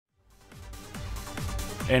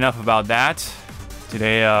enough about that.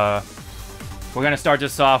 Today, we're gonna start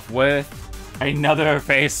this off with another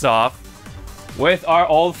face-off with our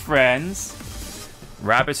old friends,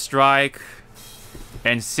 Rapid Strike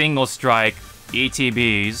and Single Strike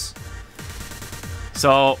ETBs.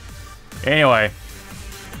 So, anyway,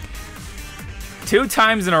 2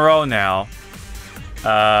 times in a row now,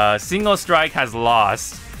 Single Strike has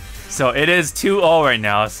lost. So it is 2-0 right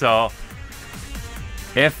now. So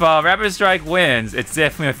if Rapid Strike wins, it's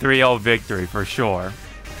definitely a 3-0 victory for sure.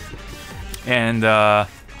 And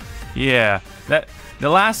yeah, the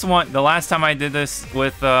last time I did this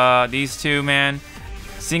with these two, man,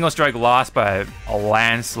 Single Strike lost by a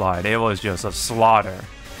landslide. It was just a slaughter,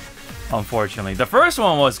 unfortunately. The first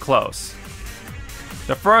one was close.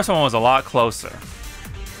 The first one was a lot closer,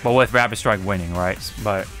 but with Rapid Strike winning, right?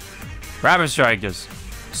 But Rapid Strike just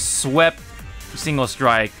swept Single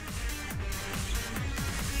Strike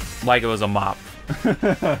like it was a mop.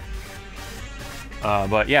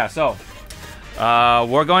 But yeah, so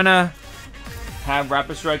we're gonna have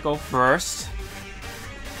Rapid Strike go first.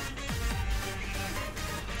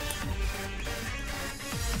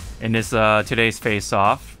 In this today's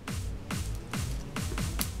face-off.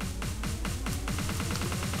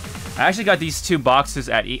 I actually got these 2 boxes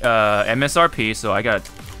at MSRP, so I got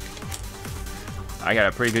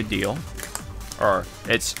a pretty good deal, or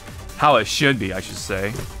it's how it should be, I should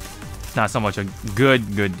say. It's not so much a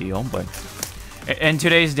good deal, but in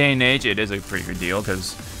today's day and age, it is a pretty good deal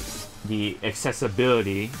because the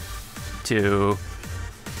accessibility to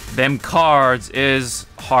them cards is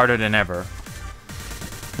harder than ever,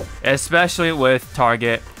 especially with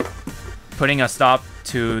Target putting a stop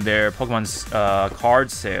to their Pokemon's card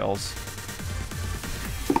sales.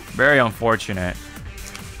 Very unfortunate.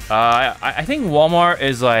 I think Walmart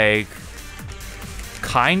is like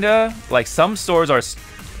kinda like, some stores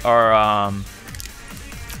are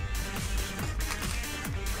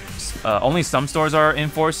only some stores are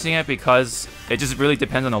enforcing it because it just really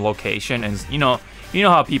depends on the location, and you know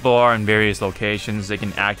how people are in various locations. They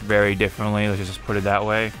can act very differently, let's just put it that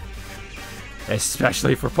way,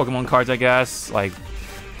 especially for Pokemon cards, I guess. Like,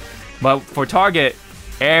 but for Target,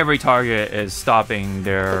 every Target is stopping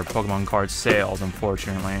their Pokemon card sales,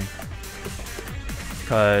 unfortunately,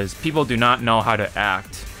 because people do not know how to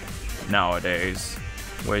act nowadays,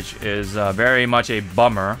 which is very much a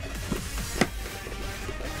bummer.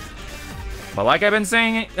 But like I've been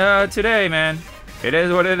saying today, man, it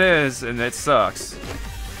is what it is, and it sucks.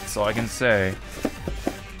 That's all I can say.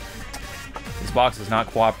 This box is not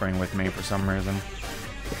cooperating with me for some reason.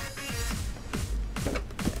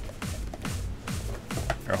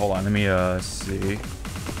 Here, hold on, let me see.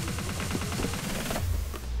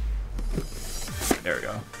 There we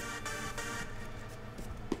go.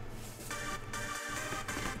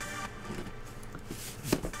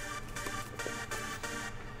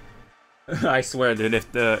 I swear, dude,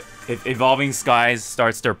 if Evolving Skies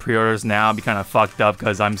starts their pre-orders now, I'll be kind of fucked up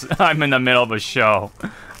because I'm in the middle of a show.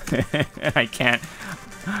 I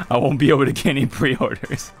won't be able to get any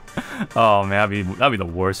pre-orders. Oh man, that'd be the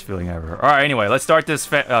worst feeling ever. All right, anyway, let's start this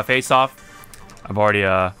face-off. I've already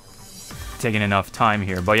taken enough time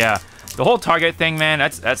here, but yeah, the whole Target thing, man,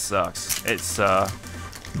 that sucks. It's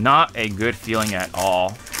not a good feeling at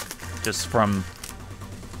all. Just from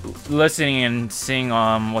listening and seeing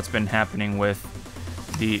what's been happening with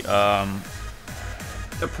the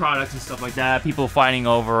products and stuff like that, people fighting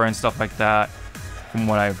over and stuff like that. From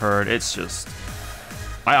what I've heard, it's just,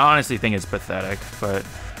 I honestly think it's pathetic. But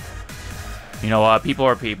you know what, people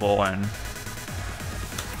are people, and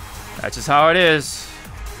that's just how it is.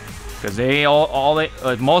 Because they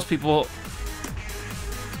most people,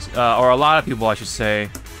 or a lot of people, I should say,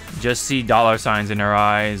 just see dollar signs in their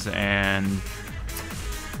eyes, and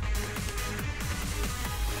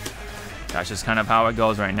that's just kind of how it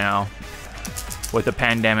goes right now with the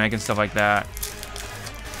pandemic and stuff like that.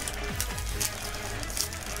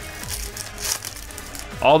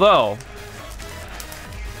 Although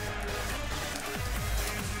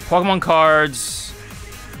Pokemon cards,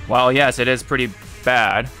 while yes, it is pretty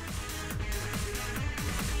bad,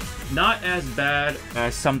 not as bad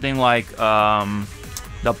as something like the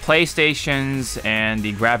PlayStations and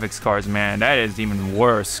the graphics cards, man. That is even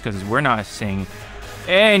worse because we're not seeing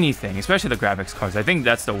anything, especially the graphics cards. I think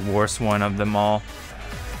that's the worst one of them all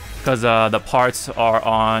because the parts are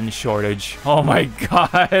on shortage. Oh my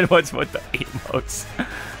god, what's with the emotes?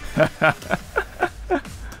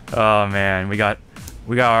 Oh man, we got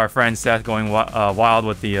our friend Seth going wild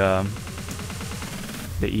with the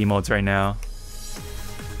emotes right now.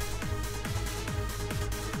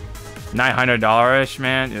 $900-ish,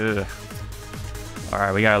 man. Ugh.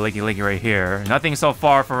 Alright, we got a Licky Licky right here. Nothing so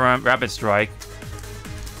far for Rapid Strike.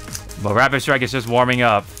 But Rapid Strike is just warming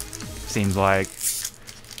up. Seems like.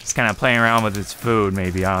 It's kind of playing around with its food,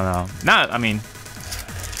 maybe. I don't know. Not, I mean,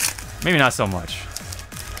 maybe not so much.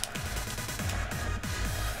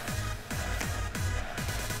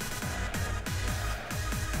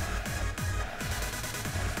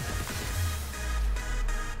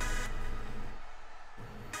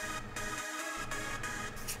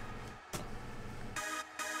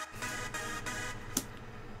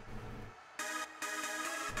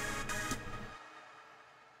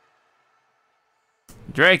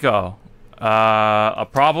 Draco, a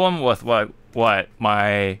problem with what?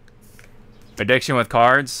 My addiction with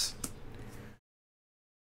cards?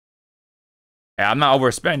 Yeah, I'm not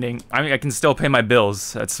overspending. I mean, I can still pay my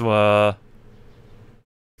bills. That's Damn,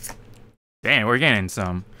 we're getting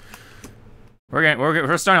some.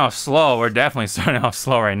 We're starting off slow. We're definitely starting off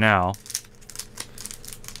slow right now.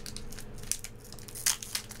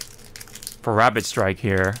 For Rapid Strike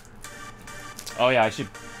here. Oh yeah, I should.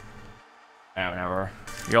 Yeah, whatever.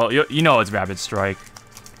 You know it's Rapid Strike.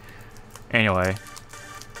 Anyway.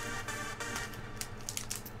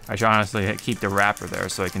 I should honestly keep the wrapper there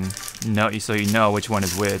so I can know, so you know which one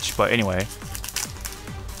is which. But anyway.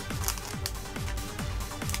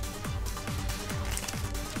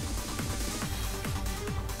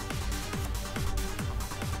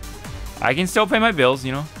 I can still pay my bills,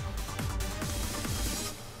 you know.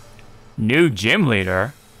 New gym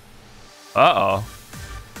leader? Uh-oh.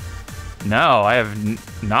 No, I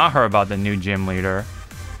have not heard about the new gym leader.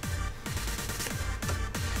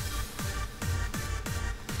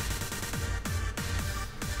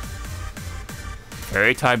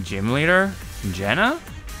 Fairy type gym leader? Jenna?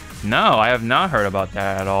 No, I have not heard about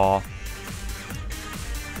that at all.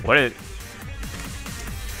 What is...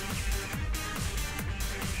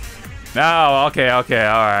 No, okay,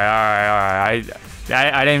 alright.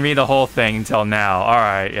 I didn't read the whole thing until now.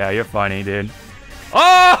 Alright, yeah, you're funny, dude.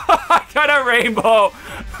 Oh, I got a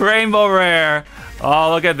rainbow rare.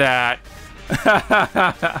 Oh, look at that.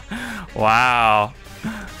 Wow.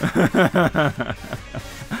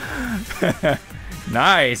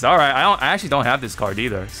 Nice. All right. I actually don't have this card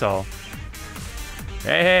either. So,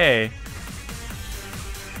 hey.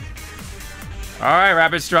 All right,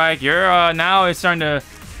 Rapid Strike. You're now it's starting to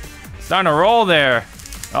roll there.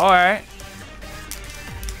 All right.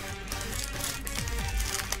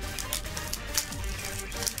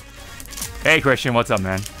 Hey Christian, what's up,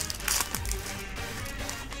 man?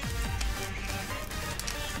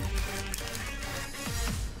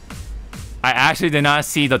 I actually did not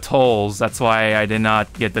see the tolls. That's why I did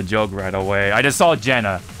not get the joke right away. I just saw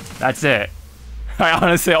Jenna. That's it. I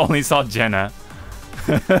honestly only saw Jenna.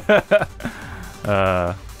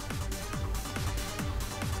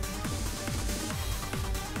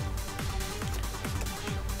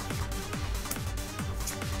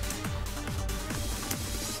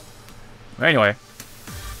 Anyway.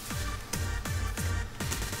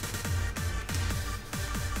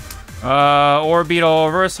 Orbital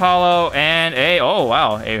reverse hollow and a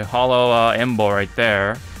hollow Embo right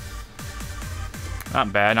there.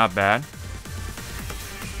 Not bad, not bad.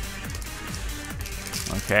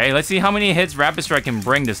 Okay, let's see how many hits Rapid Strike can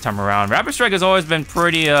bring this time around. Rapid Strike has always been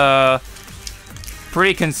pretty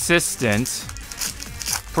consistent.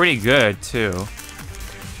 Pretty good too.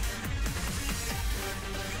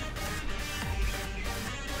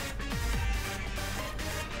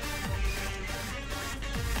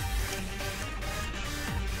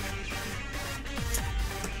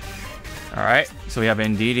 Alright, so we have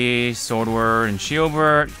Ndidi, Swordward, and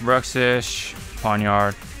Shieldbert, Bruxish,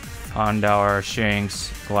 Pawniard, Hondour, Shinx,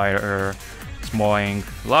 Glider, Smoing,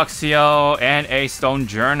 Luxio, and a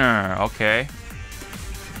Stonejourner. Okay.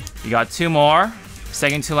 You got two more.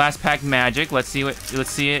 Second to last pack magic. Let's see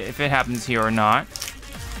if it happens here or not.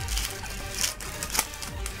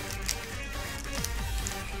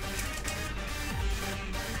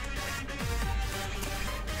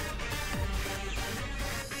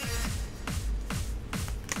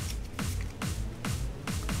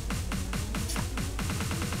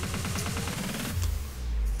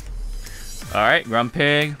 Alright,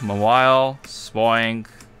 Grumpig, Mawile, Spoink,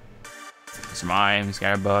 Smime,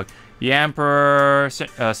 Scatterbug, Yamper,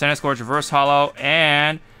 Centiskorch, Reverse Hollow,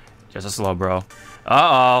 and just a slow bro.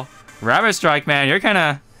 Uh-oh. Rapid Strike, man, you're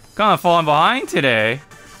kind of falling behind today.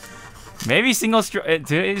 Maybe single strike.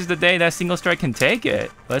 Today's the day that single strike can take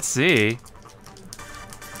it. Let's see.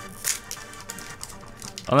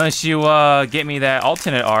 Unless you get me that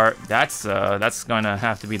alternate art, that's gonna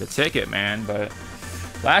have to be the ticket, man. But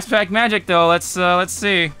last pack magic though. Let's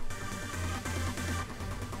see.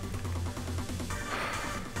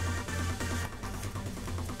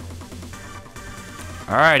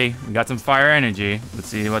 Alrighty, we got some fire energy. Let's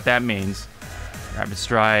see what that means. Rapid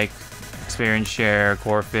Strike, Experience Share,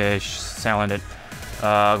 Core Fish, Salandit,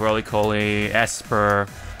 Roly-Coly, Esper,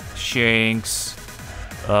 Shinx,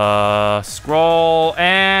 Scroll,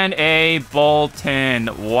 and a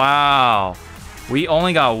Boltund. Wow. We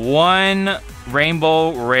only got one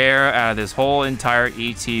Rainbow Rare out of this whole entire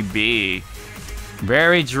ETB.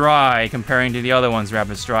 Very dry comparing to the other ones,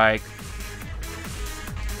 Rapid Strike.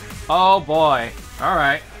 Oh boy.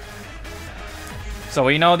 Alright. So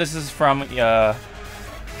we know this is from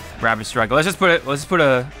Rapid Strike. Let's put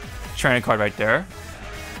a trainer card right there.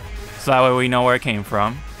 So that way we know where it came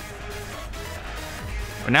from.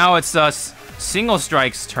 But now it's Single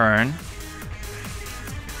Strike's turn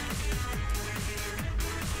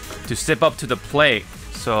to step up to the plate.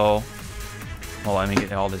 So, well, let me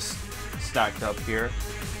get all this stacked up here.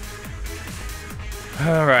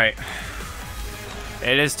 All right.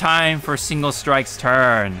 It is time for Single Strike's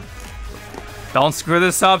turn. Don't screw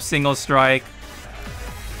this up, Single Strike.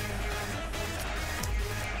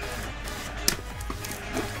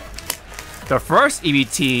 The first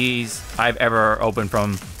EBTs I've ever opened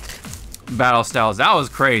from Battle Styles, that was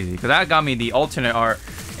crazy, because that got me the alternate art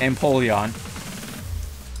and Empoleon.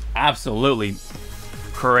 Absolutely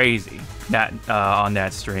crazy that on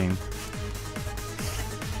that stream.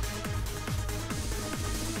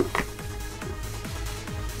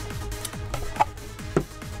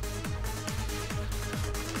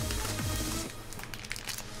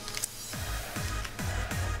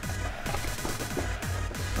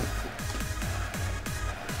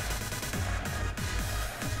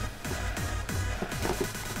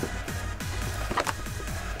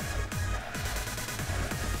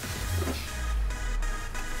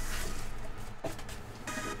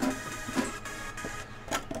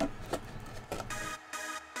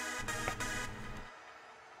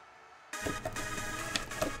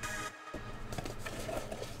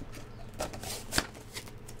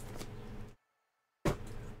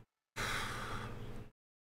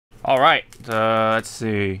 All right, let's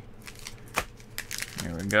see.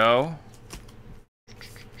 Here we go.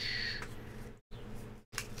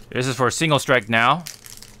 This is for Single Strike now.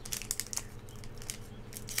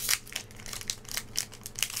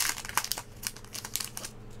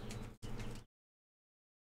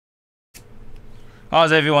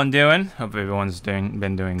 How's everyone doing? Hope everyone's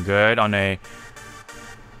been doing good on a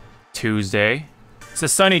Tuesday. It's a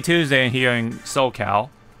sunny Tuesday here in SoCal.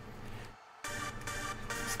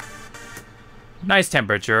 Nice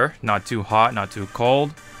temperature, not too hot, not too cold.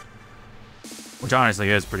 Which honestly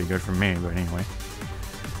is pretty good for me, but anyway.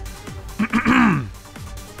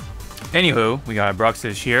 Anywho, we got a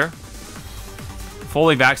Bruxish here.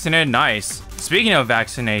 Fully vaccinated, nice. Speaking of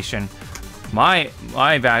vaccination, my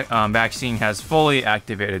vaccine has fully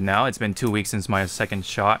activated now. It's been 2 weeks since my second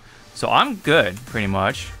shot. So I'm good, pretty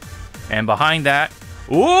much. And behind that,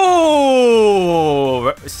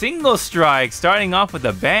 ooh, Single Strike starting off with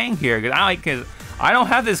a bang here. Cause I don't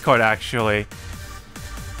have this card actually.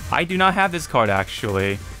 I do not have this card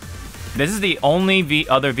actually. This is the only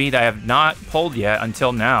other V that I have not pulled yet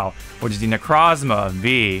until now, which is the Necrozma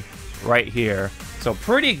V right here. So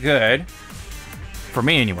pretty good for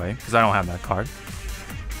me anyway, because I don't have that card.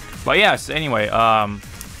 But yes, anyway, I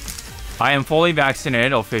am fully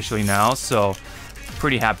vaccinated officially now, so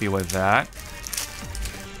pretty happy with that.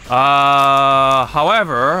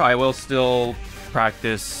 However, I will still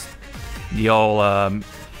practice the old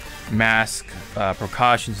mask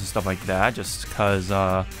precautions and stuff like that, just because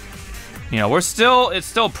you know, it's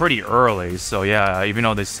still pretty early. So yeah, even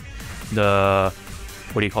though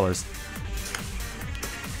what do you call this?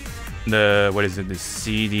 What is it? The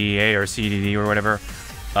CDA or CDD or whatever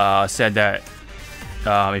said that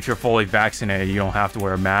if you're fully vaccinated, you don't have to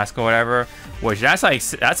wear a mask or whatever. Which that's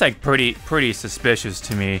like pretty suspicious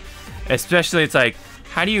to me. Especially, it's like,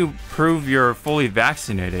 how do you prove you're fully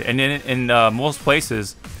vaccinated? And in most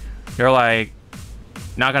places, they're like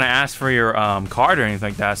not gonna ask for your card or anything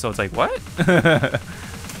like that. So it's like, what?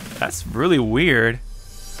 That's really weird.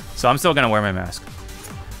 So I'm still gonna wear my mask.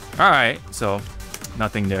 All right, so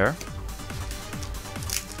nothing there.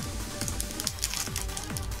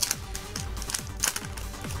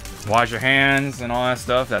 Wash your hands and all that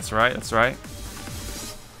stuff. That's right. That's right.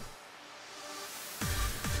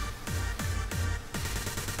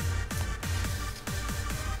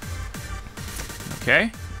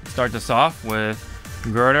 Okay, start this off with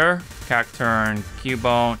Girder, Cacturn,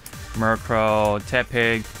 Cubone, Murkrow,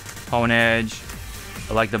 Tepig, Honedge,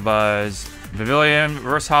 Electabuzz, Pavilion,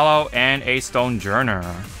 Reverse Hollow, and a Stonejourner.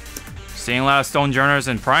 Seeing a lot of Stonejourners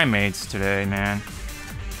and Primates today, man.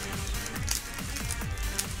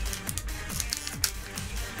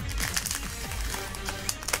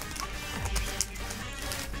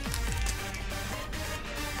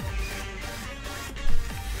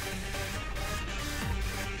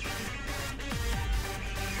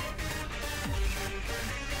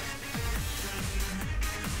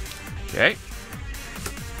 Okay.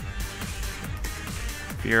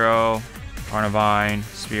 Spearow, Carnivine,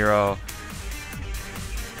 Spearow,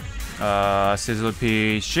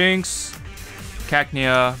 Sizzlipede, Shinx,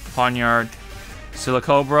 Cacnea, Ponyard,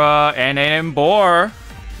 Silicobra, and an Embor.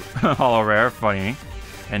 Holo rare, funny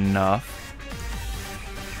enough.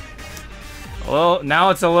 Well,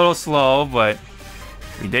 now it's a little slow, but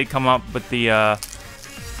we did come up with the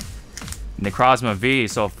Necrozma V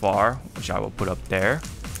so far, which I will put up there.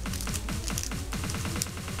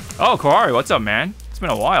 Oh, Kawari, what's up, man? It's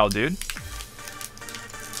been a while, dude.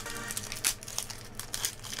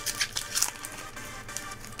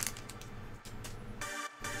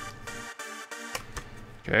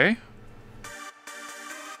 Okay.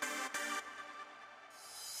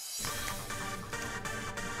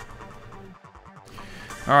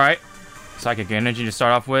 Alright. Psychic Energy to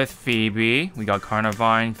start off with. Phoebe. We got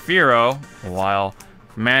Carnivine. Fearow. While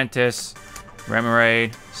Mantis.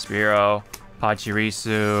 Remoraid. Spearow.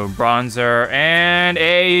 Pachirisu. Bronzer. And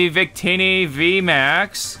a Victini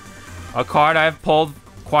VMAX. A card I've pulled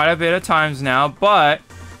quite a bit of times now, but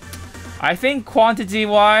I think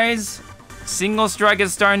quantity-wise, Single Strike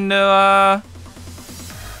is starting to,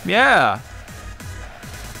 yeah.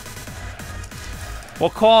 Well,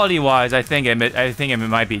 quality-wise, I think it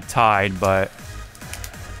might be tied, but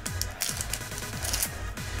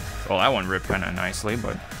well, that one ripped kind of nicely,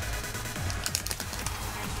 but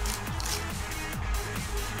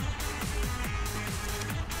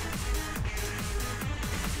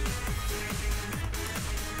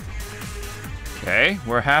okay,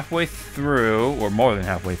 we're halfway through, or more than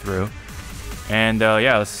halfway through, and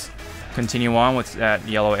yeah, let's continue on with that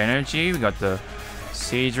yellow energy. We got the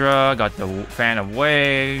Seadra, got the Fan of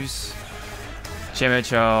Waves,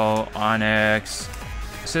 Chimicho, Onyx,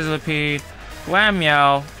 Sizzlipede,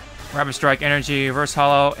 Glammeow, Rapid Strike Energy, Reverse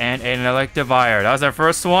Hollow, and an Electivire. That was our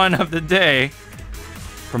first one of the day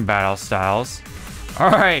from Battle Styles.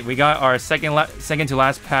 Alright, we got our second to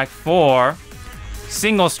last pack for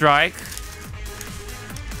Single Strike.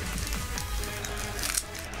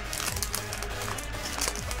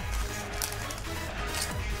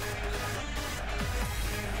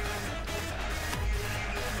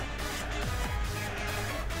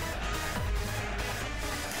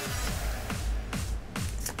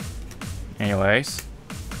 Anyways,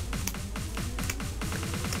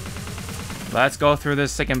 let's go through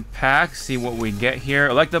this second pack, see what we get here.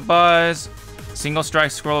 Electabuzz, Single Strike,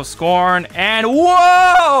 Scroll of Scorn, and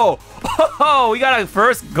whoa! Oh, we got a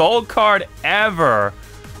first gold card ever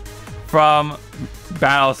from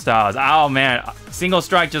Battle Styles. Oh man, Single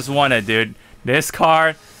Strike just won it, dude. This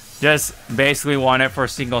card just basically won it for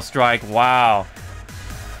Single Strike. Wow.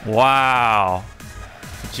 Wow.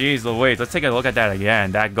 Jeez Louise, let's take a look at that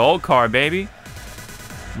again. That gold card, baby.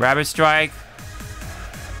 Rapid Strike.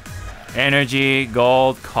 Energy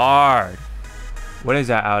gold card. What is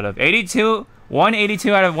that out of? 82?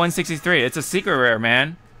 182 out of 163. It's a secret rare,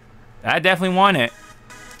 man. That definitely won it.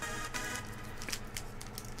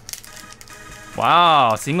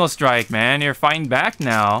 Wow, Single Strike, man. You're fighting back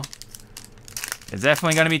now. It's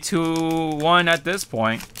definitely going to be 2-1 at this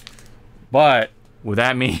point. But would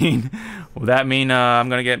that mean I'm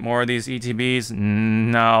gonna get more of these ETBs?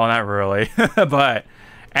 No, not really. But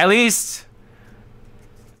at least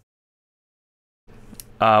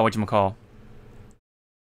whatchamacall,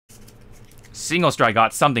 Single Strike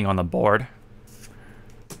got something on the board.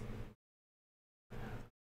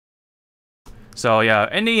 So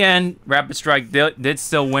yeah, in the end, Rapid Strike did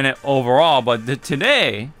still win it overall, but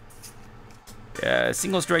today,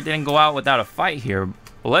 Single Strike didn't go out without a fight here.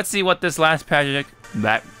 Well, let's see what this last pack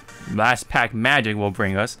magic will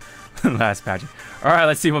bring us. Last pack. All right,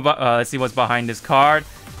 let's see what's behind this card.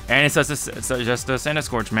 And it's just a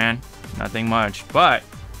Centiskorch, man. Nothing much, but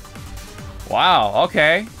wow.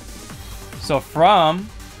 Okay. So from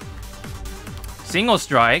Single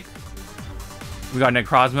Strike, we got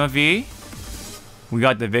Necrozma V. We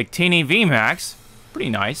got the Victini VMAX.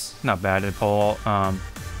 Pretty nice. Not bad to pull.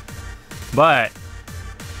 But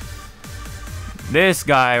this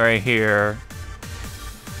guy right here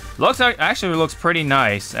actually looks pretty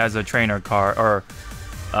nice as a trainer card, or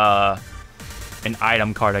an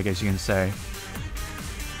item card, I guess you can say.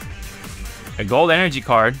 A gold energy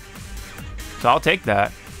card, so I'll take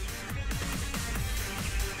that.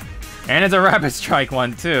 And it's a Rapid Strike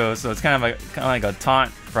one too, so it's kind of like a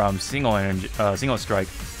taunt from Single Strike.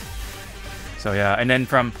 So yeah, and then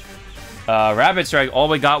from Rapid Strike, all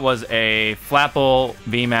we got was a Flapple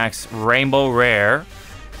VMAX Rainbow Rare.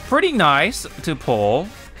 Pretty nice to pull.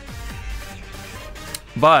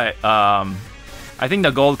 But I think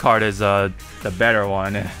the gold card is the better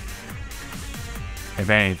one. It if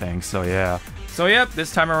anything. So yeah. So yep,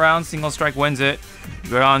 this time around, Single Strike wins it.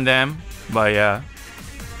 Good on them. But yeah.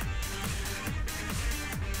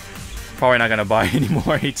 Probably not gonna buy any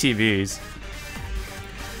more ETBs.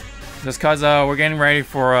 Just cause we're getting ready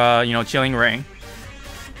for you know, Chilling Ring,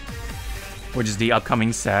 which is the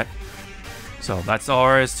upcoming set. So that's all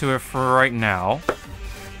there is to it for right now.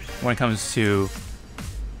 When it comes to,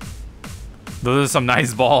 those are some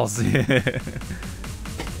nice balls.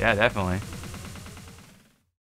 Yeah, definitely.